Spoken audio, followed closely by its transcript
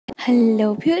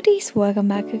Hello beauties, welcome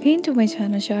back again to my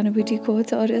channel beauty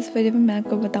codes. और इस video में मैं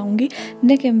आपको बताऊंगी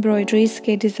नेक एम्ब्रॉयडरीज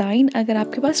के डिज़ाइन। अगर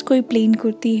आपके पास कोई प्लेन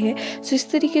कुर्ती है तो इस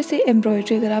तरीके से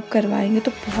एम्ब्रॉयडरी अगर आप करवाएंगे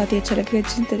तो बहुत ही अच्छा लगेगा।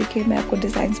 जिस तरीके मैं आपको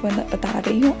डिज़ाइंस बता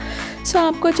रही हूँ, सो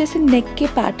आपको जैसे नेक के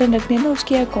पैटर्न रखने हैं ना,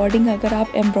 उसके अकॉर्डिंग अगर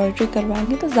आप एम्ब्रॉयडरी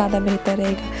करवाएंगे तो ज़्यादा बेहतर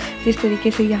रहेगा। जिस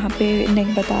तरीके से यहाँ पे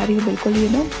नेक बता रही हूँ, बिल्कुल ये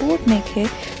ना बोट नेक है,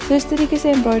 तो इस तरीके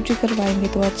से एम्ब्रॉयडरी करवाएंगे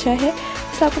तो अच्छा है।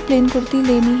 जैसे आपको प्लेन कुर्ती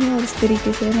लेनी है और इस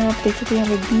तरीके से ना आप देख सकते हैं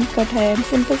यहाँ पे वी कट है,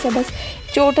 सिंपल सा बस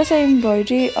छोटा सा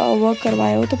एम्ब्रॉयडरी वर्क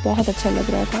करवाया हो तो बहुत अच्छा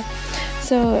लग रहा था।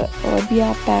 और भी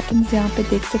आप पैटर्न्स यहाँ पे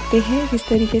देख सकते हैं। इस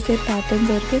तरीके से पैटर्न्स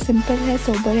और के सिंपल है,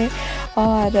 सोबर है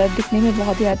और दिखने में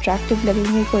बहुत ही अट्रैक्टिव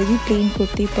लगेंगे कोई भी प्लेन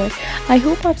कुर्ती पर। आई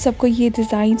होप आप सबको ये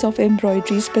डिज़ाइंस ऑफ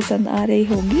एम्ब्रॉयडरीज पसंद आ रही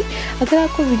होंगी। अगर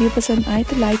आपको वीडियो पसंद आए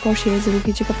तो लाइक और शेयर ज़रूर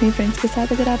कीजिएगा अपने फ्रेंड्स के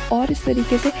साथ। अगर आप और इस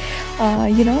तरीके से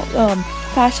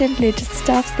फैशन लेटेस्ट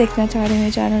स्टफ्स देखना चाह रहे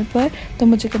हैं चैनल पर तो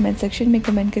मुझे कमेंट सेक्शन में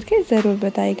कमेंट करके ज़रूर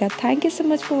बताइएगा। Thank you so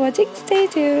much for watching, stay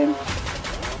tuned.